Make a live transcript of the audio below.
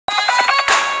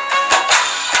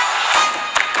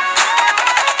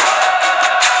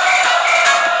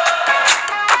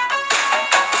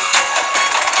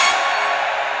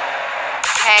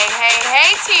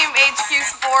Team HQ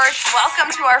Sports.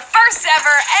 Welcome to our first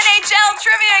ever NHL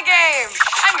trivia game.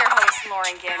 I'm your host,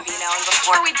 Lauren Gambino, and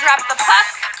before we drop the puck,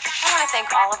 I want to thank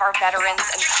all of our veterans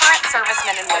and current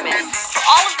servicemen and women for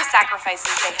all of the sacrifices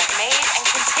they have made and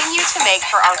continue to make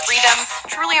for our freedom.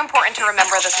 Truly important to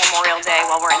remember this Memorial Day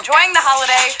while we're enjoying the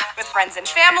holiday with friends and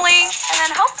family, and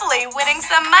then hopefully winning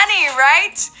some money,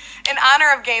 right? In honor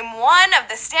of Game 1 of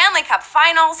the Stanley Cup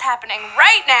Finals happening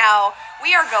right now,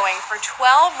 we are going for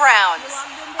 12 rounds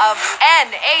of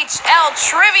NHL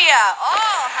trivia.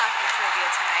 All hockey trivia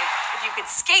tonight. If you could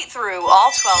skate through all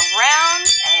 12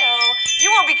 rounds, you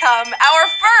will become our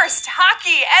first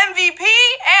hockey MVP,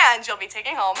 and you'll be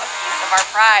taking home a piece of our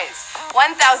prize.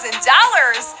 $1,000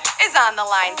 is on the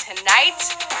line tonight,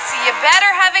 so you better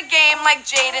have a game like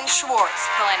Jaden Schwartz,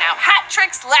 pulling out hat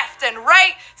tricks left and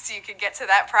right so you could get to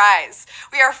that prize.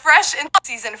 We are fresh in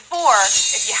Season 4.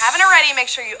 If you haven't already, make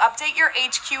sure you update your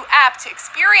HQ app to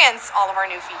experience all of our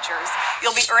new features.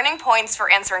 You'll be earning points for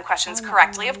answering questions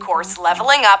correctly, of course,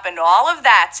 leveling up and all of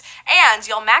that. And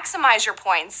you'll maximize your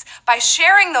points by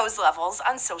sharing those levels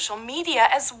on social media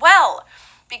as well.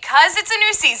 Because it's a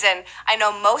new season, I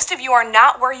know most of you are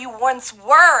not where you once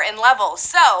were in levels,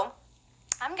 so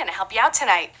I'm going to help you out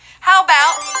tonight. How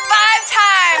about 5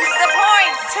 times the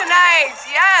points tonight?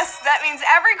 Yes, that means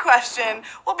every question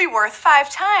will be worth 5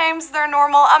 times their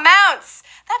normal amounts.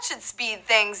 That should speed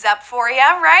things up for you,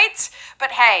 right?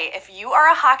 But hey, if you are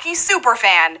a hockey super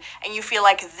fan and you feel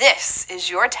like this is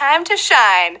your time to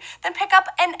shine, then pick up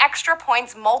an extra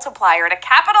points multiplier to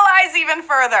capitalize even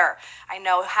further. I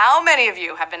know how many of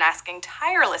you have been asking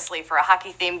tirelessly for a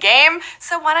hockey-themed game,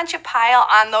 so why don't you pile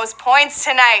on those points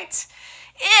tonight?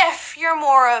 If you're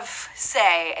more of,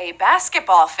 say, a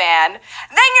basketball fan,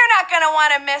 then you're not going to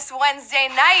want to miss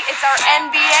Wednesday night. It's our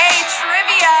NBA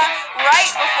trivia right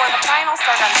before the finals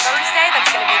start on Thursday. That's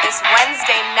going to be this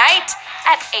Wednesday night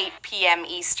at 8 p.m.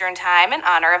 Eastern Time in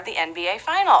honor of the NBA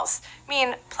Finals. I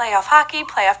mean, playoff hockey,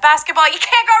 playoff basketball, you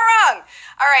can't go wrong.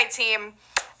 All right, team,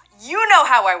 you know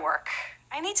how I work.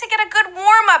 I need to get a good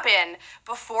warm-up in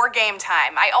before game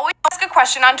time. I always ask a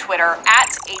question on Twitter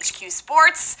at HQ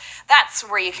Sports. That's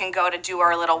where you can go to do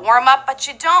our little warm-up, but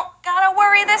you don't gotta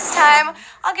worry this time.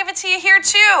 I'll give it to you here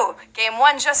too. Game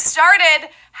 1 just started.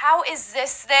 How is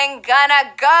this thing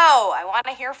gonna go? I want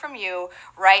to hear from you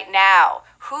right now.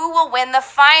 Who will win the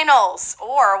finals?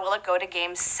 Or will it go to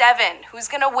Game 7? Who's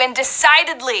gonna win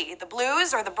decidedly? The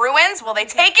Blues or the Bruins? Will they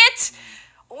take it?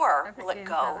 Or will it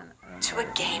go to a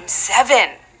Game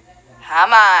 7?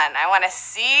 Come on, I want to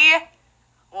see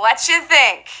what you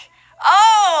think.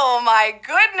 Oh my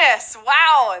goodness,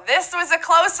 wow, this was a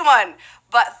close one.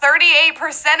 But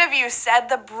 38% of you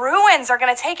said the Bruins are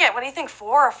going to take it. What do you think,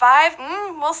 4 or 5?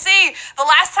 We'll see. The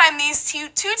last time these two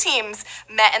teams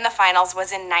met in the finals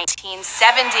was in 1970.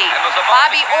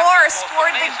 Bobby Orr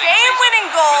scored the game-winning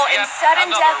goal in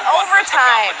sudden death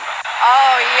overtime.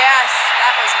 Oh, yes,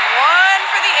 that was one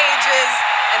for the ages,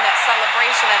 and that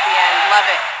celebration at the end. Love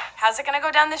it. How's it going to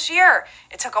go down this year?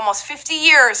 It took almost 50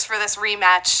 years for this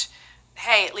rematch.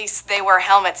 Hey, at least they wear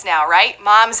helmets now, right?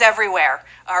 Moms everywhere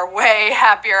are way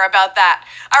happier about that.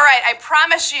 All right, I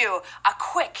promise you a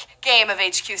quick game of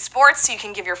HQ Sports so you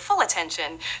can give your full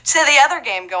attention to the other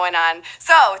game going on.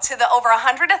 So, to the over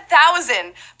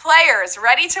 100,000 players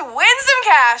ready to win some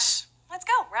cash, let's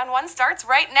go. Round 1 starts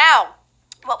right now.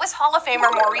 What was Hall of Famer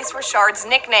Maurice Richard's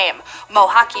nickname? Mo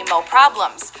Hockey, Mo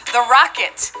Problems. The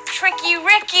Rocket. Tricky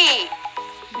Ricky.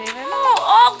 David? Oh,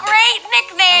 all great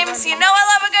nicknames. You know I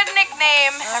love a good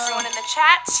nickname. Everyone in the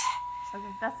chat.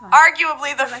 Okay, that's fine.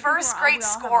 Arguably the first great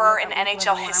scorer in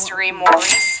NHL history,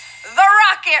 Maurice the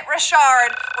Rocket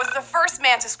Richard was the first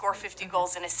man to score 50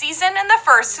 goals in a season and the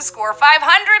first to score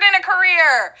 500 in a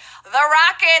career. The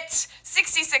Rocket,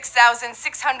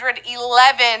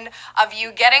 66,611 of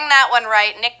you getting that one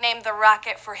right. Nicknamed the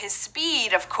Rocket for his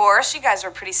speed, of course. You guys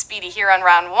were pretty speedy here on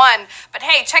round 1. But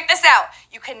hey, check this out.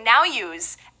 You can now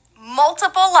use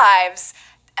multiple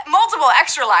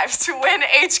extra lives to win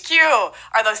HQ.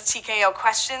 Are those TKO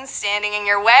questions standing in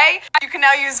your way? You can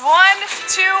now use 1,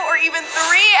 2, or even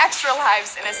 3 extra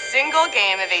lives in a single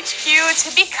game of HQ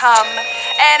to become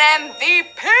an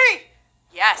MVP.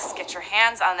 Yes, get your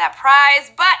hands on that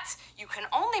prize, but you can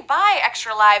only buy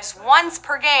extra lives once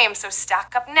per game, so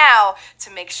stock up now to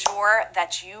make sure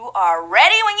that you are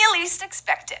ready when you least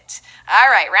expect it. All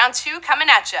right, round 2 coming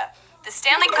at you. The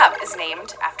Stanley Cup is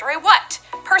named after a what?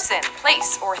 Person,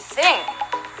 place, or thing?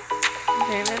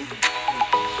 David?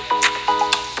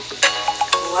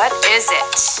 What is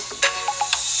it?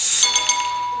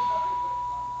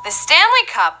 The Stanley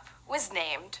Cup was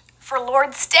named for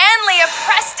Lord Stanley of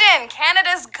Preston,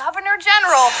 Canada's Governor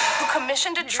General, who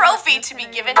commissioned a trophy to be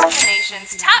given to the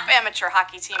nation's top amateur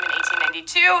hockey team in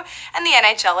 1892, and the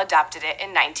NHL adopted it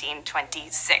in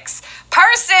 1926.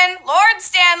 Person, Lord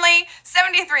Stanley,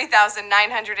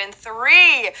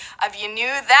 73,903 of you knew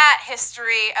that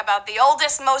history about the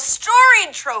oldest, most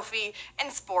storied trophy in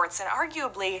sports, and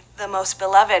arguably the most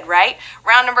beloved, right?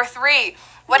 Round number 3.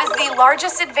 What is the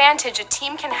largest advantage a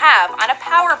team can have on a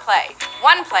power play?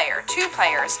 1 player, 2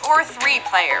 players, or 3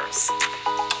 players?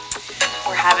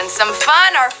 We're having some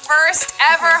fun. Our first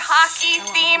ever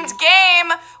hockey-themed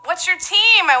game. What's your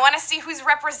team? I want to see who's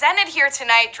represented here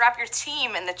tonight. Drop your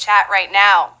team in the chat right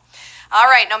now. All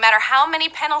right, no matter how many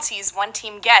penalties one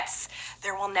team gets,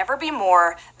 there will never be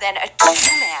more than a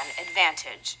 2-man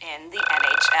advantage in the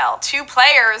NHL. 2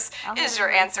 players is your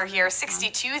answer here.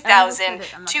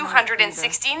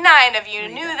 62,269 of you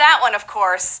knew that one, of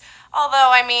course.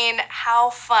 Although, I mean, how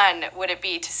fun would it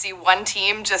be to see one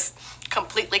team just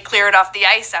completely clear it off the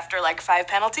ice after like 5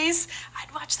 penalties? I'd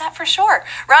watch that for sure.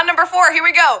 Round number 4, here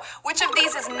we go. Which of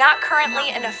these is not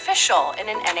currently an official in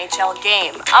an NHL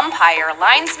game? Umpire,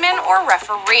 linesman, or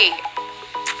referee?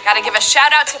 Gotta give a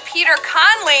shout out to Peter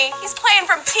Conley. He's playing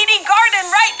from TD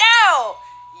Garden right now.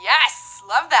 Yes,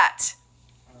 love that.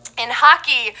 In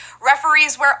hockey,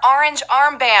 referees wear orange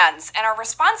armbands and are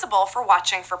responsible for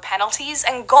watching for penalties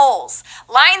and goals.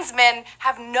 Linesmen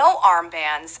have no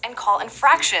armbands and call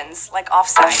infractions like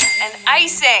offsides and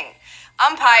icing.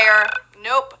 Umpire,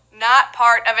 nope, not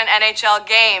part of an NHL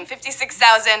game.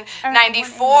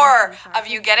 56,094 of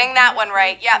you getting that one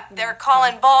right. Yep, they're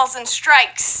calling balls and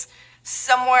strikes.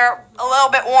 Somewhere a little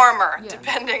bit warmer,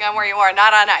 depending on where you are,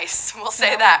 not on ice. We'll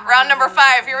say that. Round number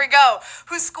 5, here we go.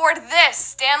 Who scored this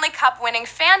Stanley Cup winning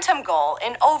phantom goal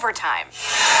in overtime?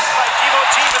 By Kimmo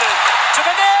Timonen to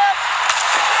the net!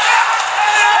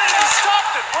 And he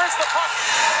stopped it. Where's the puck?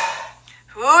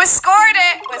 Who scored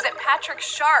it? Was it Patrick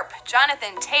Sharp,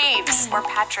 Jonathan Taves, or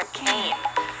Patrick Kane?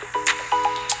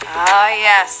 Ah,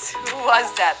 yes. Who was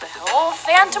that? The whole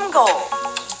phantom goal.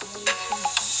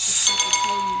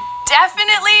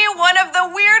 Definitely one of the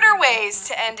weirder ways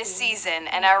to end a season,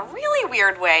 and a really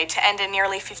weird way to end a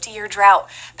nearly 50-year drought.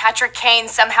 Patrick Kane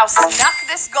somehow snuck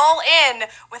this goal in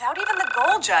without even the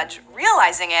goal judge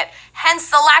realizing it, hence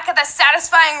the lack of the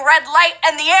satisfying red light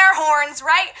and the air horns,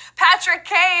 right? Patrick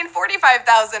Kane,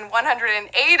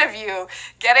 45,108 of you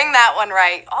getting that one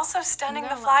right. Also stunning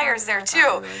the Flyers there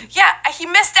too. Yeah, he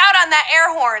missed out on that air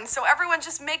horn, so everyone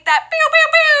just make that pew pew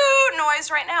pew noise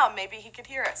right now. Maybe he could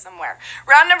hear it somewhere.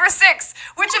 Round number 6.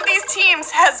 Which of these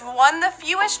teams has won the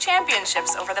fewest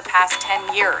championships over the past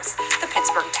 10 years? The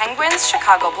Pittsburgh Penguins,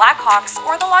 Chicago Blackhawks,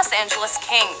 or the Los Angeles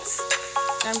Kings?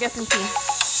 I'm guessing C.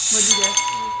 What'd you guess?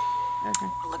 Okay.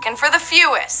 We're looking for the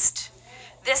fewest.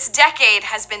 This decade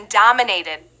has been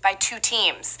dominated by 2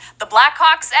 teams, the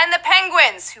Blackhawks and the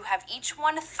Penguins, who have each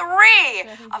won 3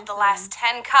 of the last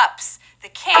 10 cups. The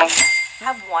Kings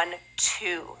have won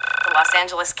 2. The Los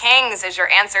Angeles Kings is your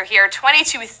answer here.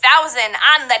 22,000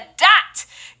 on the dot.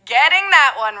 Getting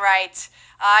that one right.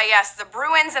 Yes, the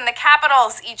Bruins and the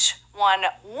Capitals each won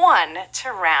 1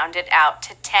 to round it out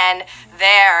to 10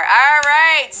 there. All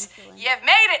right, you've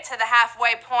made it to the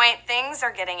halfway point. Things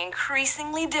are getting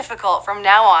increasingly difficult from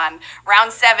now on.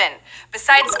 Round 7.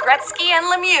 Besides Gretzky and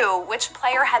Lemieux, which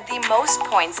player had the most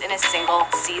points in a single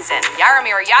season?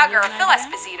 Jaromir Jagr, Phil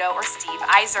Esposito, or Steve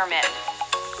Yzerman?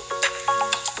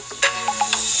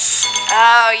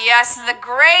 Oh, yes, the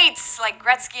greats like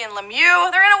Gretzky and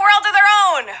Lemieux, they're in a world of their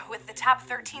own with the top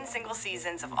 13 single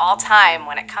seasons of all time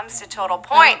when it comes to total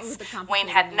points. Wayne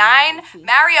had 9,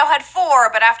 Mario had 4,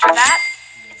 but after that,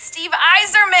 it's Steve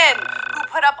Yzerman who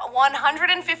put up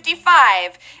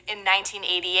 155 in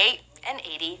 1988 and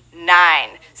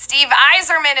 89. Steve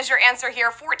Yzerman is your answer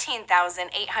here.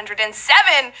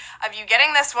 14,807 of you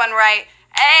getting this one right.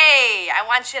 Hey, I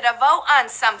want you to vote on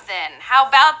something. How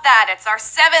about that? It's our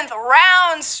 7th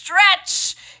round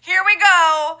stretch. Here we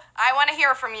go. I want to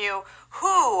hear from you.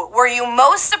 Who were you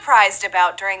most surprised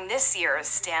about during this year's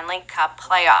Stanley Cup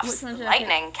playoffs?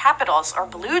 Lightning, Capitals, or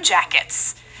Blue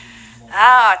Jackets?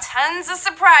 Ah, tons of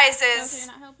surprises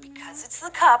because it's the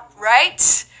Cup,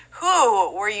 right?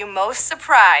 Who were you most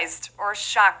surprised or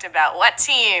shocked about? What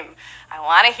team? I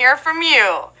want to hear from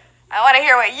you. I want to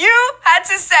hear what you had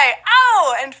to say.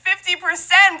 Oh, and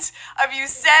 50% of you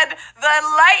said the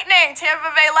Lightning,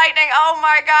 Tampa Bay Lightning. Oh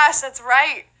my gosh, that's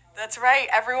right. That's right.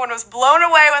 Everyone was blown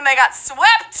away when they got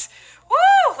swept.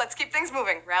 Woo! Let's keep things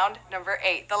moving. Round number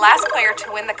 8. The last player to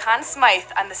win the Conn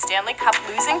Smythe on the Stanley Cup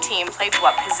losing team played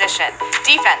what position?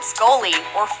 Defense, goalie,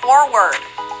 or forward?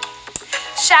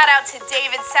 Shout out to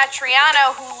David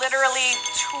Satriano, who literally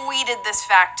tweeted this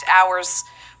fact hours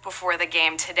before the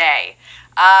game today.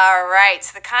 All right,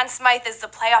 so the Conn Smythe is the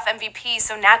playoff MVP,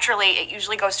 so naturally it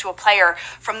usually goes to a player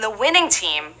from the winning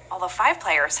team, although 5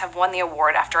 players have won the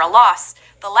award after a loss,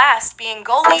 the last being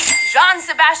goalie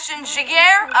Jean-Sébastien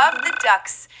Giguère of the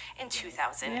Ducks in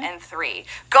 2003.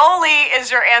 Goalie is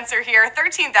your answer here,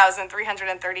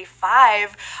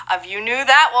 13,335 of you knew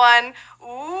that one.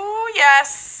 Ooh,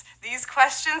 yes. These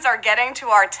questions are getting to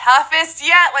our toughest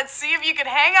yet. Let's see if you can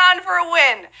hang on for a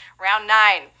win. Round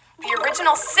 9. The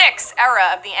original 6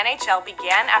 era of the NHL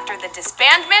began after the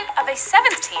disbandment of a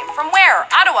 7th team. From where?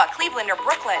 Ottawa, Cleveland, or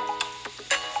Brooklyn?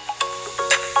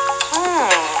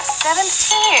 A 7th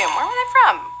team. Where were they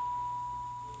from?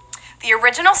 The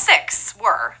original 6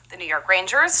 were the New York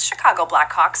Rangers, Chicago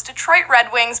Blackhawks, Detroit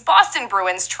Red Wings, Boston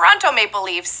Bruins, Toronto Maple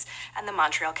Leafs, and the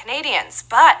Montreal Canadiens.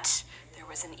 But there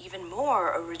was an even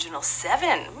more original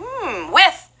 7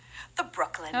 with the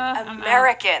Brooklyn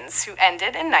Americans, who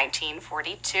ended in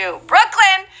 1942.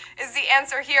 Brooklyn is the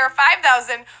answer here.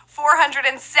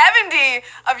 5,470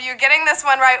 of you getting this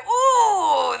one right.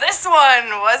 Ooh, this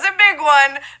one was a big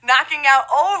one, knocking out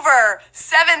over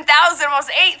 7,000, almost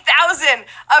 8,000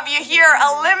 of you here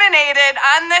eliminated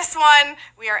on this one.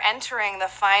 We are entering the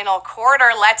final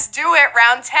quarter. Let's do it.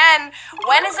 Round 10.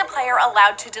 When is a player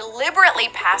allowed to deliberately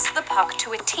pass the puck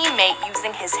to a teammate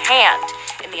using his hand?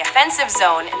 In the offensive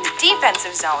zone, in the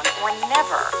defensive zone, or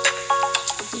never?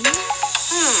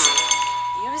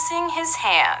 Using his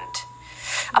hand.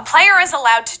 A player is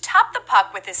allowed to top the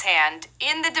puck with his hand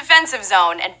in the defensive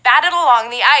zone and bat it along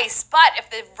the ice, but if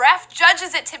the ref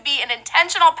judges it to be an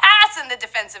intentional pass in the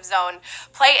defensive zone,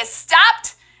 play is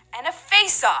stopped and a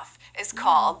face-off is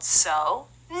called. So,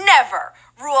 never.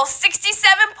 Rule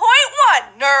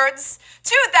 67.1, nerds.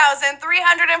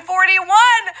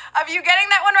 2,341 of you getting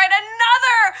that one right.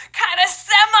 Another kind of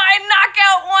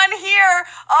semi-knockout one here.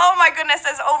 Oh my goodness,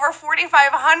 there's over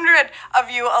 4,500 of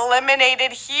you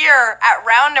eliminated here at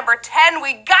round number 10.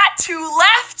 We got 2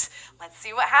 left. Let's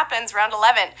see what happens. Round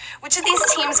 11. Which of these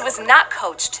teams was not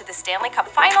coached to the Stanley Cup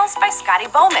Finals by Scotty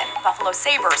Bowman? Buffalo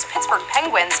Sabres, Pittsburgh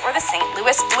Penguins, or the St.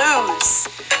 Louis Blues?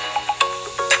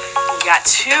 We got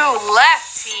 2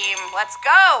 left, team. Let's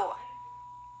go.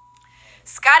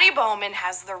 Scotty Bowman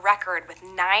has the record with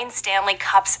 9 Stanley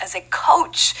Cups as a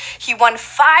coach. He won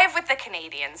 5 with the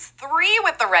Canadiens, 3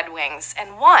 with the Red Wings,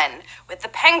 and 1 with the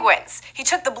Penguins. He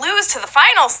took the Blues to the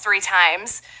finals 3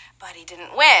 times, but he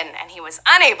didn't win, and he was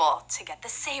unable to get the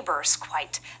Sabres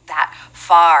quite that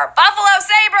far. Buffalo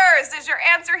Sabres is your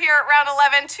answer here at round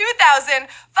 11.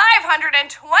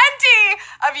 2,520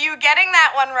 of you getting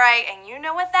that one right, and you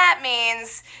know what that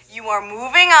means. You are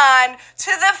moving on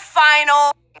to the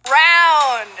final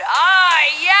round.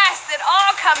 Yes, it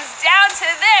all comes down to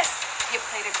this. You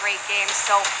played a great game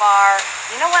so far.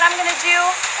 You know what I'm gonna do?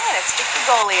 I'm gonna take the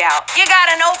goalie out. You got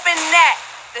an open net.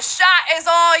 The shot is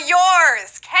all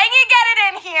yours. Can you get it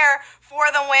in here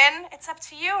for the win? It's up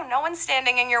to you. No one's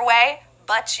standing in your way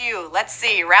but you. Let's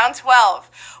see, round 12.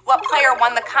 What player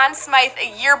won the Conn Smythe a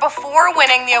year before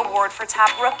winning the award for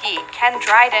top rookie? Ken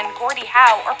Dryden, Gordie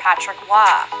Howe, or Patrick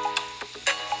Waugh?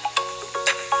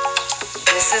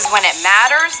 This is when it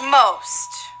matters most.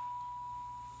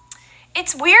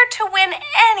 It's weird to win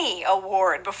any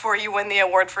award before you win the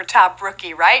award for top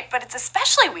rookie, right? But it's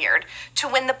especially weird to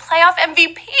win the playoff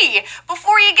MVP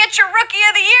before you get your Rookie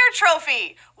of the Year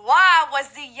trophy. Waugh was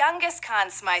the youngest Conn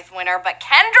Smythe winner, but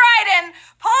Ken Dryden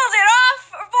pulls it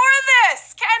off for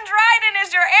this. Ken Dryden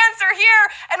is your answer here,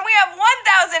 and we have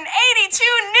 1,082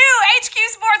 new HQ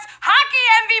Sports Hockey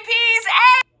MVPs.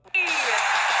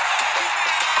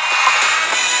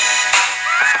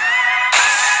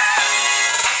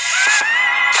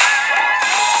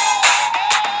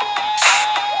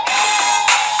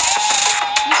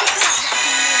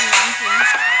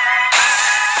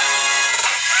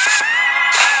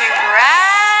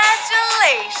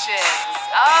 Congratulations.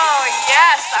 Oh,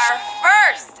 yes, our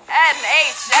first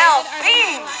NHL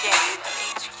theme game of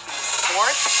HQ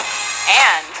Sports.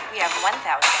 And we have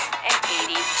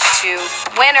 1,082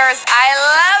 winners. I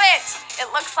love it. It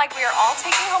looks like we are all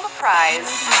taking home a prize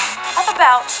of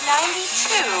about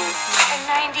 92 and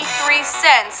 93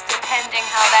 cents, depending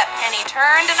how that penny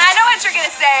turned. And I know what you're going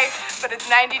to say, but it's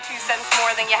 92 cents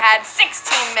more than you had 16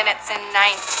 minutes and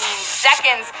 19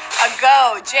 seconds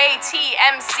ago.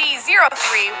 JTMC0310.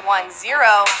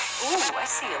 Ooh, I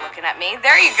see you looking at me.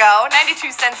 There you go.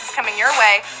 92 cents is coming your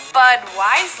way. Bud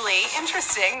Wisely,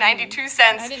 interesting. 92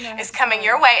 cents is coming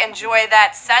your way. Enjoy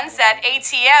that sunset.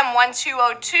 ATM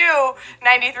 1202.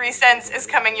 93 cents is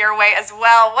coming your way as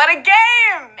well. What a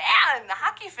game! Man, the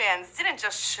hockey fans fans didn't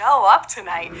just show up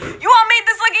tonight. You all made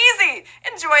this look easy.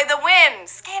 Enjoy the win.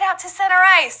 Skate out to center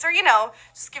ice. Or,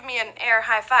 just give me an air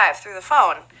high five through the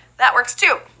phone. That works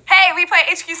too. Hey, we play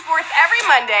HQ Sports every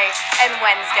Monday and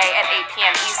Wednesday at 8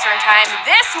 p.m. Eastern Time.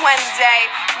 This Wednesday,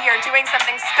 we are doing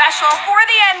something special for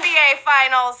the NBA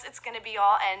Finals. It's going to be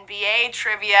all NBA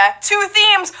trivia. 2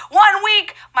 themes, 1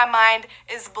 week. My mind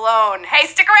is blown. Hey,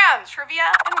 stick around. Trivia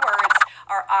and words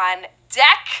are on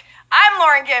deck. I'm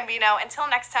Lauren Gambino. Until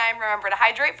next time, remember to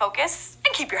hydrate, focus,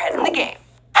 and keep your head in the game.